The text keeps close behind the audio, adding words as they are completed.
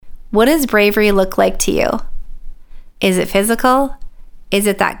What does bravery look like to you? Is it physical? Is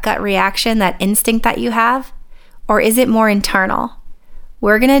it that gut reaction, that instinct that you have? Or is it more internal?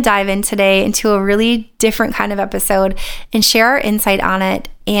 We're going to dive in today into a really different kind of episode and share our insight on it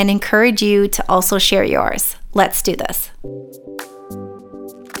and encourage you to also share yours. Let's do this.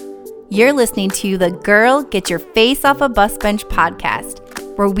 You're listening to the Girl Get Your Face Off a Bus Bench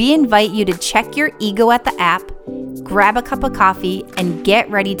podcast, where we invite you to check your ego at the app, grab a cup of coffee, and get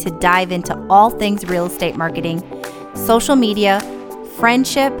ready to dive into all things real estate marketing, social media,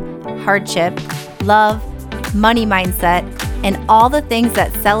 friendship, hardship, love, money mindset, and all the things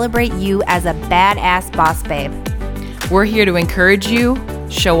that celebrate you as a badass boss babe. We're here to encourage you,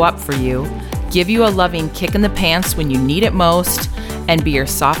 show up for you, give you a loving kick in the pants when you need it most, and be your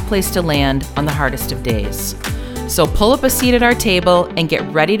soft place to land on the hardest of days. So pull up a seat at our table and get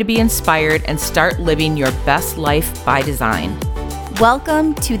ready to be inspired and start living your best life by design.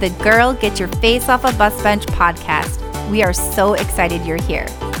 Welcome to the Girl Get Your Face Off a Bus Bench podcast. We are so excited you're here.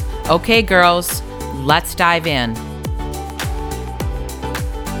 Okay, girls, let's dive in.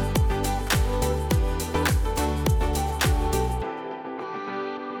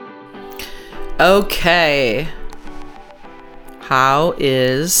 Okay. Hi,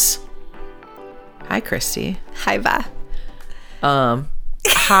 Christy. Hi, Ba.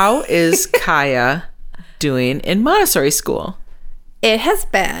 How is Kaya doing in Montessori school? It has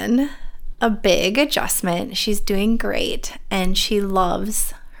been a big adjustment. She's doing great, and she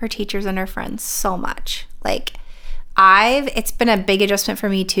loves her teachers and her friends so much. It's been a big adjustment for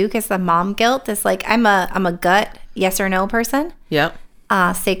me too, because the mom guilt is I'm a gut yes or no person. Yep.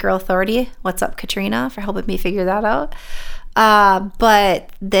 Sacral authority. What's up, Katrina, for helping me figure that out. But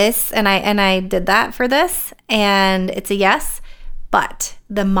this, and I did that for this, and it's a yes. But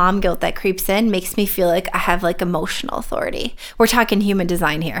the mom guilt that creeps in makes me feel like I have emotional authority. We're talking human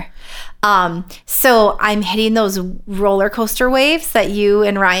design here. So I'm hitting those roller coaster waves that you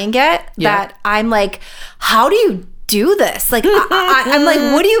and Ryan get. Yeah. That I'm like, how do you do this? I'm like,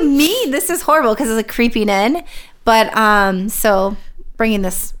 what do you mean? This is horrible, because it's creeping in. But so bringing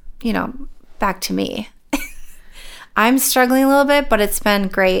this, back to me. I'm struggling a little bit, but it's been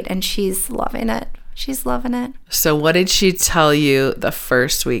great, and she's loving it. She's loving it. So what did she tell you the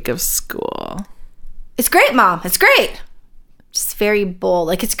first week of school? It's great, Mom. It's great. Just very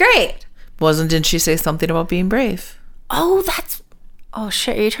bold. It's great. Didn't she say something about being brave? Oh,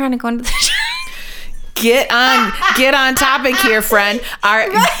 shit. Are you trying to go into the Get on topic here, friend.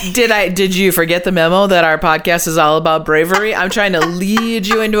 Did you forget the memo that our podcast is all about bravery? I'm trying to lead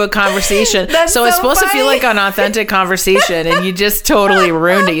you into a conversation. So it's supposed to feel like an authentic conversation, and you just totally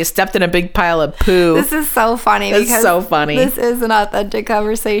ruined it. You stepped in a big pile of poo. This is so funny. It's so funny. This is an authentic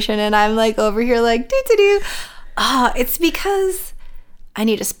conversation, and I'm over here doo-doo-doo. It's because I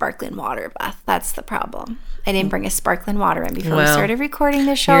need a sparkling water, Beth. That's the problem. I didn't bring a sparkling water in before we started recording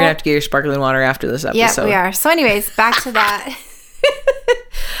the show. You're going to have to get your sparkling water after this episode. Yeah, we are. So anyways, back to that.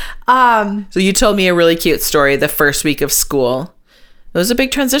 So you told me a really cute story the first week of school. It was a big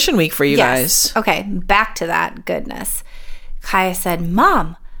transition week for you guys. Okay, back to that goodness. Kaya said,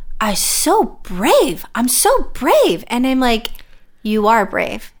 Mom, I'm so brave. I'm so brave. And I'm like, you are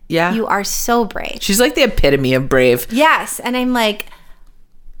brave. Yeah. You are so brave. She's like the epitome of brave. Yes. And I'm like,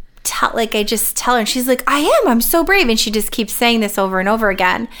 I just tell her, and she's like, I am. I'm so brave. And she just keeps saying this over and over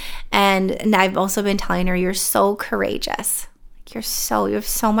again. And I've also been telling her, you're so courageous. You have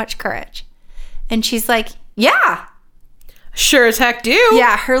so much courage. And she's like, yeah. Sure as heck do.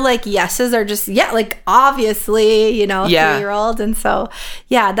 Yeah, her yeses are just, obviously, 3-year-old. And so,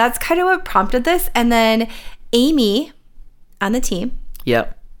 yeah, that's kind of what prompted this. And then Amy on the team.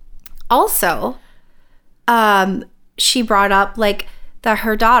 Yep. Also, she brought up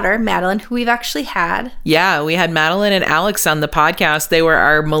her daughter, Madeline, who we've actually had. Yeah, we had Madeline and Alex on the podcast. They were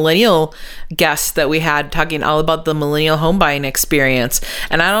our millennial guests that we had talking all about the millennial home buying experience.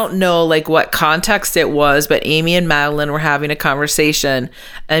 And I don't know what context it was, but Amy and Madeline were having a conversation.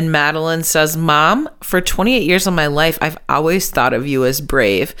 And Madeline says, Mom, for 28 years of my life, I've always thought of you as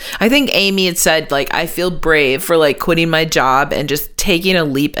brave. I think Amy had said, I feel brave for quitting my job and just taking a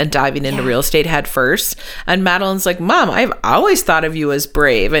leap and diving into real estate head first. And Madeline's like, Mom, I've always thought of you as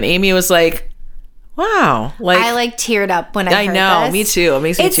brave. And Amy was like, wow. I teared up when I heard know, this. Me too. It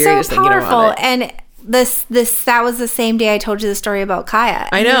makes me teary just thinking powerful. about it. And that was the same day I told you the story about Kaya.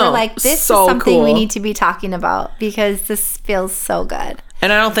 I know. You were this so is something cool. We need to be talking about, because this feels so good.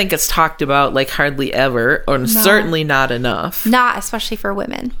 And I don't think it's talked about hardly ever, or certainly not enough. Not especially for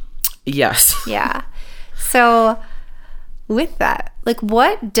women. Yes. Yeah. So with that,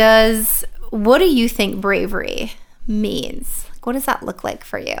 what do you think bravery means? What does that look like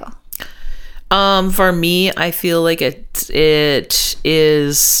for you? For me, I feel like it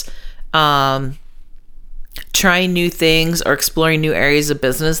is trying new things or exploring new areas of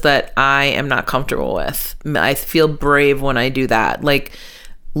business that I am not comfortable with. I feel brave when I do that. Like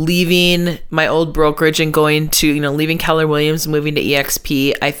leaving my old brokerage and going to, leaving Keller Williams and moving to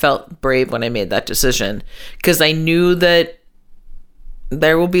EXP, I felt brave when I made that decision because I knew that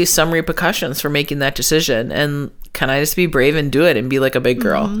there will be some repercussions for making that decision. And can I just be brave and do it and be like a big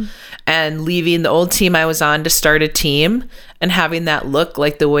girl? Mm-hmm. And leaving the old team I was on to start a team and having that look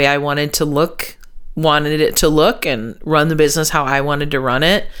like the way I wanted it to look and run the business how I wanted to run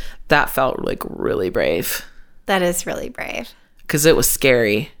it, that felt like really brave. That is really brave. Because it was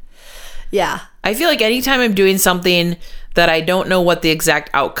scary. Yeah. I feel like anytime I'm doing something that I don't know what the exact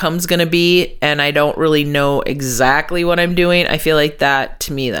outcome's going to be and I don't really know exactly what I'm doing, I feel like that,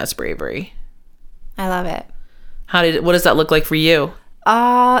 to me, that's bravery. I love it. What does that look like for you?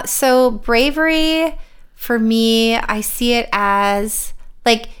 So bravery for me, I see it as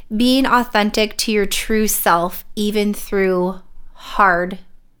like being authentic to your true self, even through hard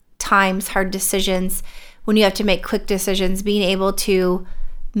times, hard decisions, when you have to make quick decisions, being able to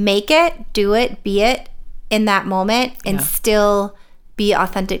make it, do it, be it in that moment and still be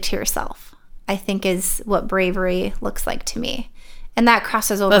authentic to yourself, I think is what bravery looks like to me. And that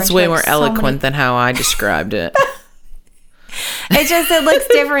crosses over. That's way more eloquent than how I described it. It looks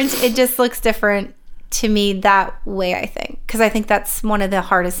different. It just looks different to me that way, I think. Because I think that's one of the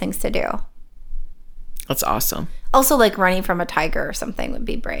hardest things to do. That's awesome. Also, like running from a tiger or something would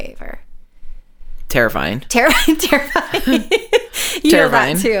be brave or... Terrifying. Terrifying. You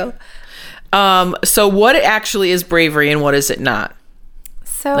terrifying. know that too. So what actually is bravery and what is it not?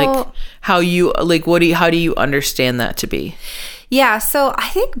 So... Like, how do you understand that to be? Yeah, so I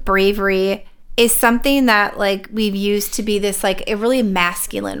think bravery is something that like we've used to be this like a really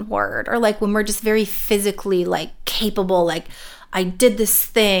masculine word, or like when we're just very physically like capable, like I did this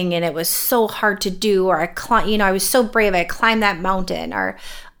thing and it was so hard to do, or I was so brave I climbed that mountain,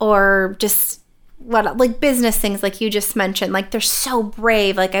 or just what like business things like you just mentioned, like they're so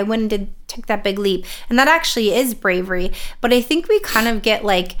brave, like I went and took that big leap, and that actually is bravery. But I think we kind of get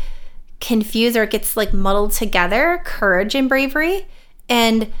like confused, or it gets like muddled together, courage and bravery.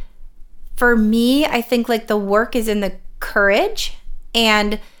 And for me, I think like the work is in the courage,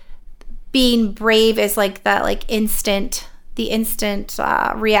 and being brave is like that like the instant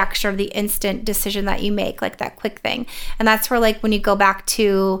reaction, or the instant decision that you make, like that quick thing. And that's where like when you go back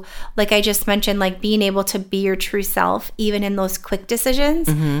to like I just mentioned, like being able to be your true self even in those quick decisions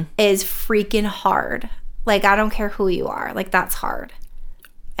is freaking hard. Like I don't care who you are, like that's hard.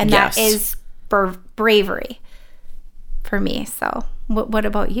 And that is bravery for me. So what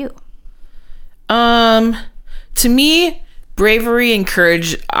about you? To me, bravery and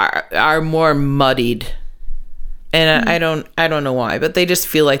courage are more muddied. And I don't know why, but they just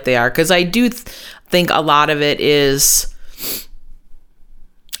feel like they are. Because I do think a lot of it is,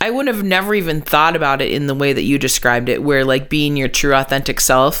 I would have never even thought about it in the way that you described it, where like being your true authentic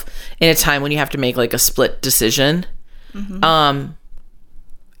self in a time when you have to make like a split decision. Mm-hmm.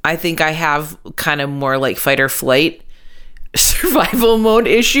 I think I have kind of more like fight or flight survival mode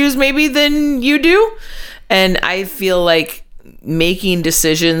issues maybe than you do. And I feel like making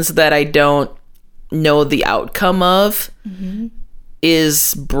decisions that I don't know the outcome of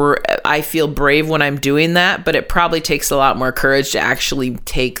I feel brave when I'm doing that, but it probably takes a lot more courage to actually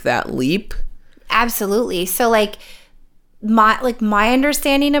take that leap. Absolutely. So like my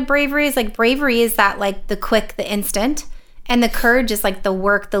understanding of bravery is like bravery is that like the quick, the instant. And the courage is like the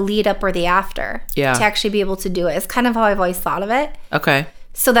work, the lead up or the after to actually be able to do it. It's kind of how I've always thought of it. Okay.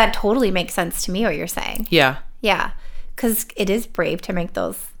 So that totally makes sense to me what you're saying. Yeah. Yeah. Because it is brave to make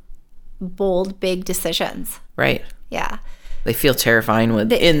those bold, big decisions. Right. Yeah. They feel terrifying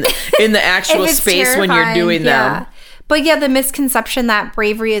in the actual space when you're doing them. But yeah, the misconception that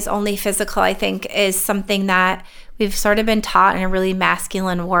bravery is only physical, I think, is something that we've sort of been taught in a really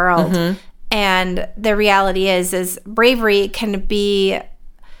masculine world. Mm-hmm. And the reality is bravery can be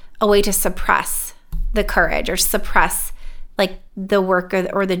a way to suppress the courage or suppress like the work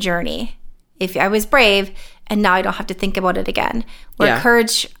or the journey. If I was brave and now I don't have to think about it again. Where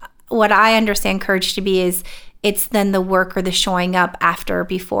courage, what I understand courage to be is it's then the work or the showing up after,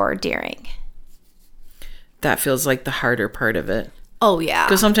 before, during. That feels like the harder part of it. Oh, yeah.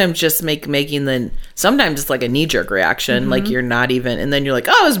 Because sometimes just sometimes it's like a knee-jerk reaction, like you're not even, and then you're like,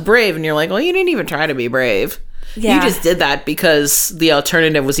 oh, I was brave, and you're like, well, you didn't even try to be brave. Yeah. You just did that because the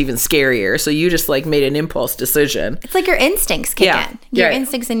alternative was even scarier, so you just like made an impulse decision. It's like your instincts kick in. Your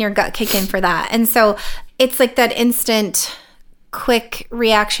instincts and your gut kick in for that. And so it's like that instant quick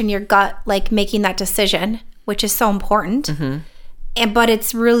reaction, your gut, like making that decision, which is so important. But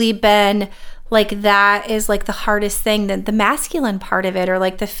it's really been like, that is like the hardest thing, that the masculine part of it, or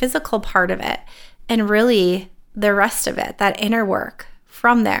like the physical part of it. And really the rest of it, that inner work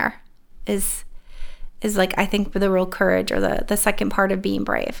from there is like, I think, the real courage, or the second part of being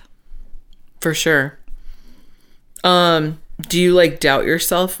brave. For sure. Do you like doubt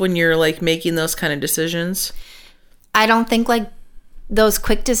yourself when you're like making those kind of decisions? I don't think like those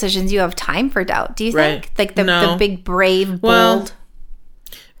quick decisions you have time for doubt. Do you think? Like the big, brave, bold.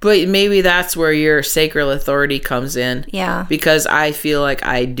 But maybe that's where your sacral authority comes in. Yeah. Because I feel like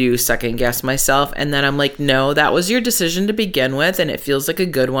I do second guess myself. And then I'm like, no, that was your decision to begin with. And it feels like a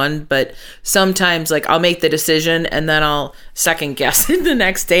good one. But sometimes like I'll make the decision and then I'll second guess it the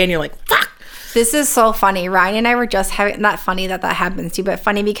next day. And you're like, fuck. This is so funny. Ryan and I were just having, not funny that happens to you, but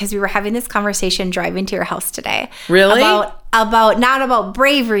funny because we were having this conversation driving to your house today. Really? About not about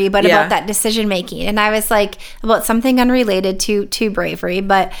bravery, but about that decision making. And I was like, about something unrelated to bravery,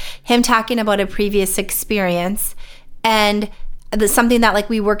 but him talking about a previous experience, and something that like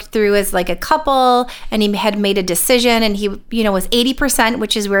we worked through as like a couple, and he had made a decision, and he, was 80%,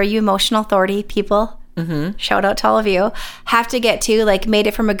 which is where you emotional authority people, shout out to all of you, have to get to, like, made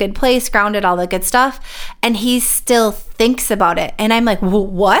it from a good place, grounded, all the good stuff, and he still thinks about it. And I'm like,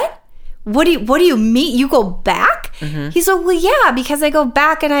 what do you mean you go back? He's like, well, yeah, because I go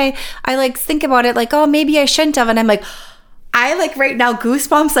back and I like think about it, like, oh, maybe I shouldn't have. And I'm like, I like right now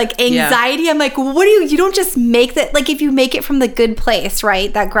goosebumps, like anxiety. I'm like, what do you don't just make that, like, if you make it from the good place,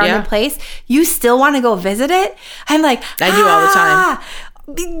 right, that grounded place, you still want to go visit it? I'm like, I do all the time.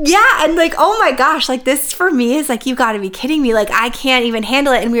 Yeah. And like, oh my gosh, like this for me is like, you got to be kidding me. Like, I can't even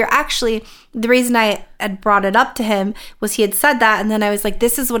handle it. And we were actually, the reason I had brought it up to him was he had said that. And then I was like,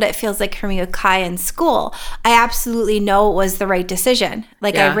 this is what it feels like for me with Kai in school. I absolutely know it was the right decision.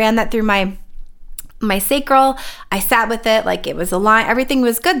 Like, I ran that through my sacral. I sat with it. Like, it was aligned. Everything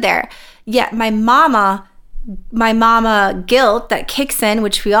was good there. Yet my mama guilt that kicks in,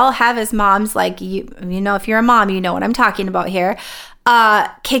 which we all have as moms, like, you know, if you're a mom, you know what I'm talking about here,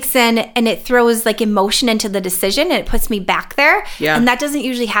 kicks in, and it throws like emotion into the decision, and it puts me back there. Yeah. And that doesn't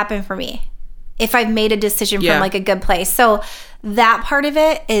usually happen for me if I've made a decision from like a good place. So that part of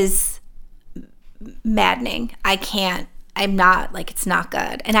it is maddening. I'm not, like, it's not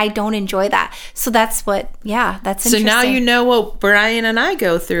good. And I don't enjoy that. So that's what, that's interesting. So now you know what Brian and I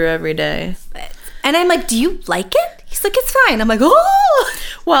go through every day. And I'm like, do you like it? He's like, it's fine. I'm like, oh.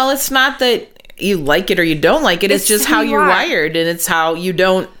 Well, it's not that you like it or you don't like it. It's just how you're wired, and it's how you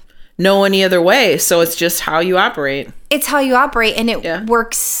don't know any other way. So it's just how you operate. It's how you operate, and it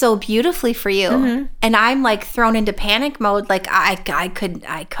works so beautifully for you. And I'm like thrown into panic mode. Like, I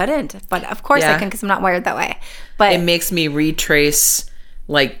couldn't, but of course I can, because I'm not wired that way. But it makes me retrace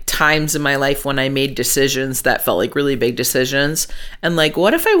like times in my life when I made decisions that felt like really big decisions, and like,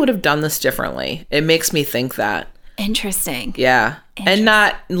 what if I would have done this differently? It makes me think that. Interesting. Yeah. And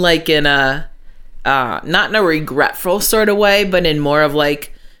not like in a not in a regretful sort of way, but in more of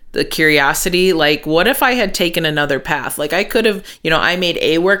like the curiosity, like, what if I had taken another path? Like, I could have, I made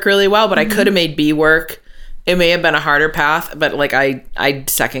A work really well, but I could have made B work. It may have been a harder path, but like I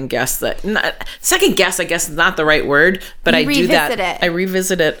second guess that. Second guess, I guess, is not the right word, but I do that. I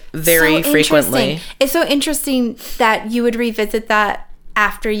revisit it very frequently. It's so interesting that you would revisit that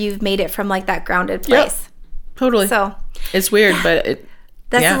after you've made it from like that grounded place. Yep. Totally. So it's weird, but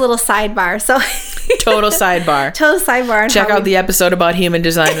that's a little sidebar. So total sidebar. Total sidebar. Check out the episode about human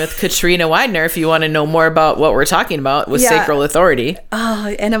design with Katrina Widener if you want to know more about what we're talking about with sacral authority.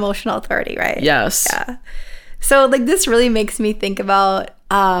 Oh, and emotional authority, right? Yes. Yeah. So like, this really makes me think about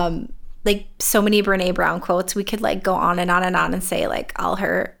like so many Brene Brown quotes. We could like go on and on and on and say like all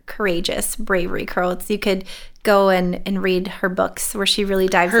her courageous bravery quotes. You could go and read her books where she really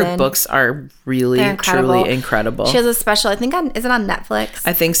dives in. Her books are really, truly incredible. She has a special, I think, is it on Netflix?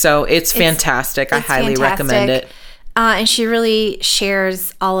 I think so. It's fantastic. I highly recommend it. And she really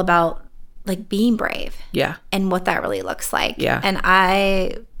shares all about like being brave. Yeah. And what that really looks like. Yeah. And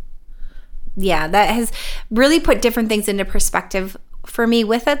that has really put different things into perspective for me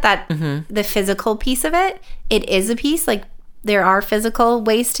with it, that the physical piece of it is a piece. Like, there are physical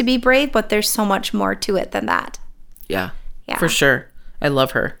ways to be brave, but there's so much more to it than that. Yeah. For sure. I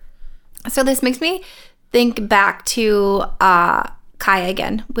love her. So this makes me think back to Kaya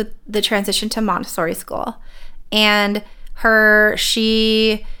again with the transition to Montessori school, and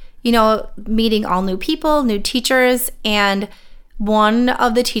she meeting all new people, new teachers, and one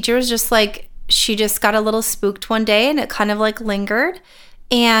of the teachers just like, she just got a little spooked one day, and it kind of like lingered,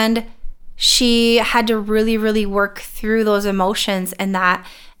 and she had to really, really work through those emotions and that.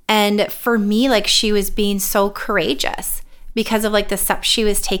 And for me, like, she was being so courageous because of like the steps she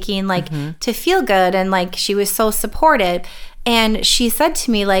was taking, like to feel good. And like, she was so supported. And she said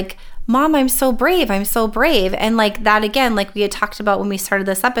to me, like, Mom, I'm so brave. I'm so brave. And like that, again, like we had talked about when we started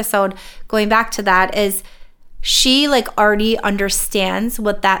this episode, going back to that, is she like already understands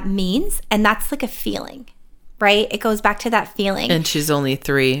what that means. And that's like a feeling, right? It goes back to that feeling. And she's only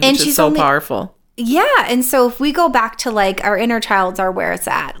 3, which is so powerful. Yeah. And so if we go back to like our inner childs are where it's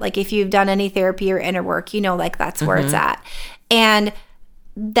at. Like if you've done any therapy or inner work, you know, like that's where it's at. And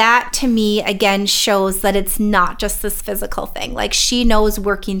that to me, again, shows that it's not just this physical thing. Like she knows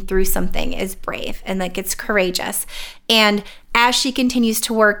working through something is brave and like it's courageous. And as she continues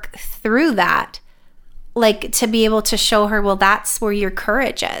to work through that, like to be able to show her, well, that's where your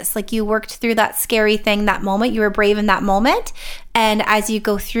courage is. Like you worked through that scary thing, that moment, you were brave in that moment. And as you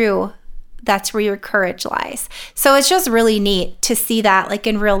go through, that's where your courage lies. So it's just really neat to see that like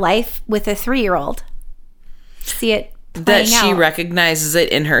in real life with a 3-year-old. See it that she out. recognizes it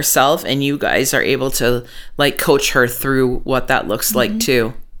in herself, and you guys are able to like coach her through what that looks like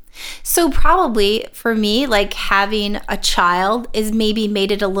too. So probably for me, like having a child is maybe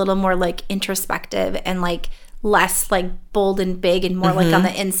made it a little more like introspective and like less like bold and big and more like on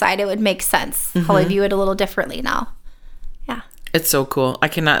the inside. It would make sense how I view it a little differently now. Yeah. It's so cool. I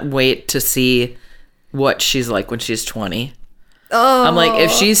cannot wait to see what she's like when she's 20. Oh. I'm like,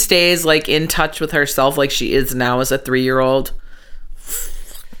 if she stays like in touch with herself like she is now as a 3-year-old,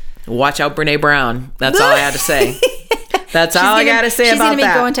 watch out, Brene Brown. That's all I had to say. That's all I got to say about that. She's going to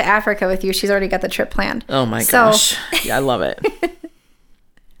be going to Africa with you. She's already got the trip planned. Oh my gosh. Yeah, I love it.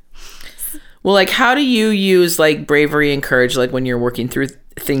 Well, like, how do you use like bravery and courage like when you're working through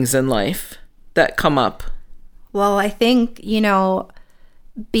things in life that come up? Well, I think, you know,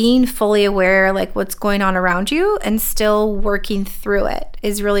 being fully aware like what's going on around you and still working through it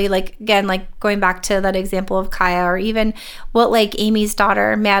is really like, again, like going back to that example of Kaya, or even what like Amy's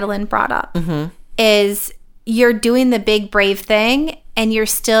daughter Madeline brought up, is you're doing the big brave thing and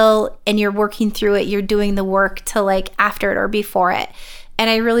you're working through it. You're doing the work to like after it or before it. And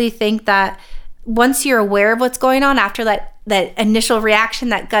I really think that once you're aware of what's going on after that initial reaction,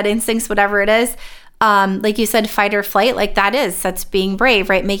 that gut instincts, whatever it is, like you said, fight or flight, like that's being brave,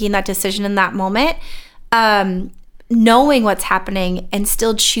 right? Making that decision in that moment, knowing what's happening and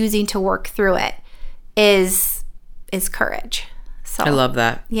still choosing to work through it is courage. So I love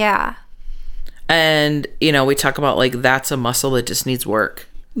that. Yeah. And, you know, we talk about like, that's a muscle that just needs work.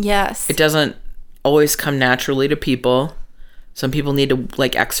 Yes. It doesn't always come naturally to people. Some people need to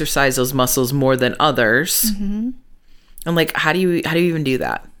like exercise those muscles more than others. And like, how do you even do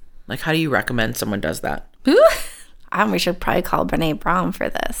that? Like, how do you recommend someone does that? We should probably call Brene Brown for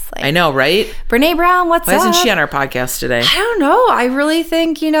this. Like, I know, right? Brene Brown, what's up? Why isn't she on our podcast today? I don't know. I really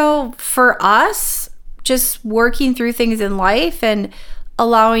think, you know, for us, just working through things in life and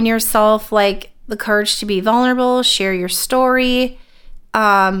allowing yourself like the courage to be vulnerable, share your story,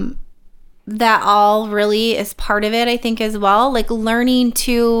 that all really is part of it, I think, as well. Like learning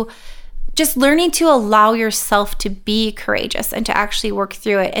to allow yourself to be courageous and to actually work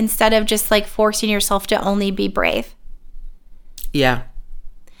through it instead of just like forcing yourself to only be brave. Yeah.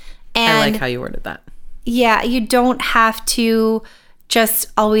 And I like how you worded that. Yeah, you don't have to just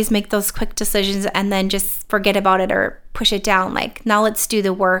always make those quick decisions and then just forget about it or push it down. Like, now let's do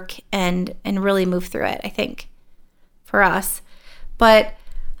the work and really move through it, I think, for us. But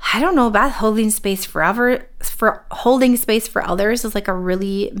I don't know about holding space for holding space for others is like a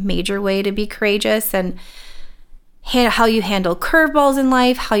really major way to be courageous, and how you handle curveballs in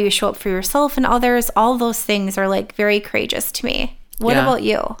life, how you show up for yourself and others, all those things are like very courageous to me. What about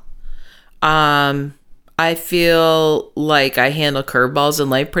you? I feel like I handle curveballs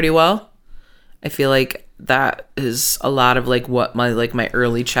in life pretty well. I feel like that is a lot of like what my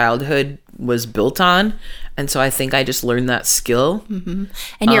early childhood was built on. And so I think I just learned that skill. And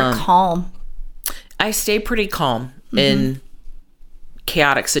you're calm. I stay pretty calm in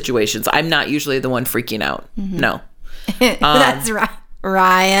chaotic situations. I'm not usually the one freaking out. No. That's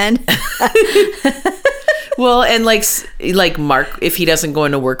Ryan. Well, and like Mark, if he doesn't go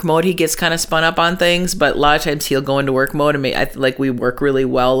into work mode, he gets kind of spun up on things. But a lot of times he'll go into work mode, and I feel like we work really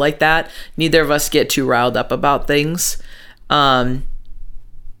well like that. Neither of us get too riled up about things. I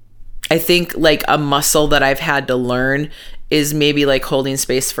think like a muscle that I've had to learn is maybe like holding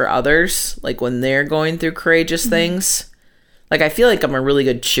space for others, like when they're going through courageous things. Like I feel like I'm a really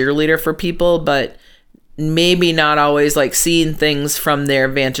good cheerleader for people, but maybe not always like seeing things from their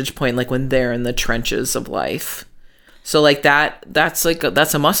vantage point, like when they're in the trenches of life. So like that's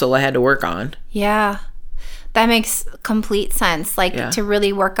a muscle I had to work on. Yeah. That makes complete sense. Like to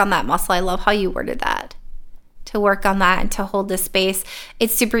really work on that muscle. I love how you worded that. To work on that and to hold the space.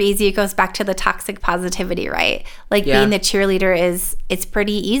 It's super easy. It goes back to the toxic positivity, right? Like being the cheerleader it's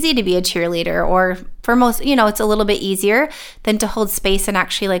pretty easy to be a cheerleader, or for most, it's a little bit easier than to hold space and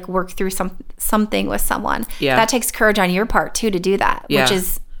actually like work through something with someone. Yeah. That takes courage on your part too to do that, which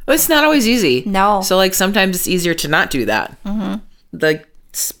is... It's not always easy. No. So like sometimes it's easier to not do that. Mm-hmm.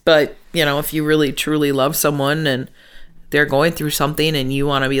 But if you really truly love someone and they're going through something and you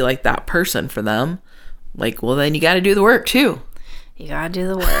want to be like that person for them, like, well, then you got to do the work too. You got to do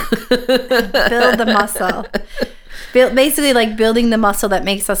the work. Build the muscle. Basically like building the muscle that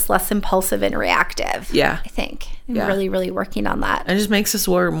makes us less impulsive and reactive. Yeah. I think. Really, really working on that. It just makes us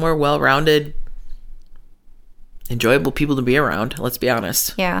more well-rounded, enjoyable people to be around. Let's be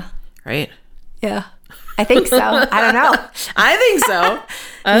honest. Yeah. Right? Yeah. I think so. I don't know. I think so.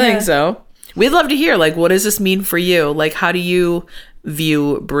 I think so. We'd love to hear, like, what does this mean for you? Like, how do you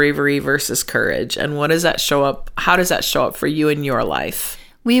view bravery versus courage? And what does that show up? How does that show up for you in your life?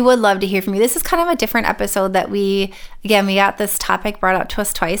 We would love to hear from you. This is kind of a different episode that we got this topic brought up to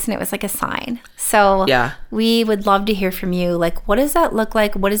us twice, and it was like a sign. So we would love to hear from you. Like, what does that look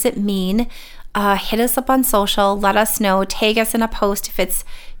like? What does it mean? Hit us up on social. Let us know. Tag us in a post if it's,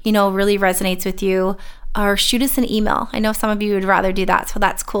 really resonates with you. Or shoot us an email. I know some of you would rather do that, so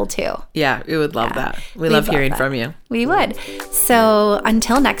that's cool too. Yeah, we would love that. We love hearing from you. We would. So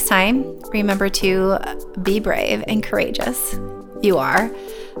until next time, remember to be brave and courageous. You are.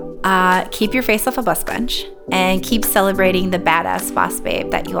 Keep your face off a bus bench and keep celebrating the badass boss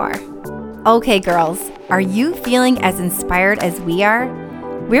babe that you are. Okay, girls, are you feeling as inspired as we are?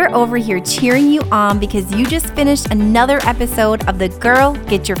 We're over here cheering you on because you just finished another episode of the Girl,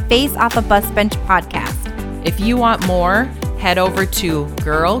 Get Your Face Off a Bus Bench podcast. If you want more, head over to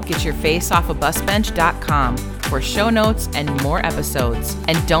girlgetyourfaceoffabusbench.com for show notes and more episodes.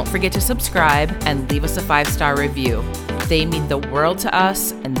 And don't forget to subscribe and leave us a 5-star review. They mean the world to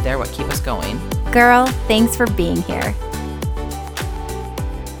us, and they're what keep us going. Girl, thanks for being here.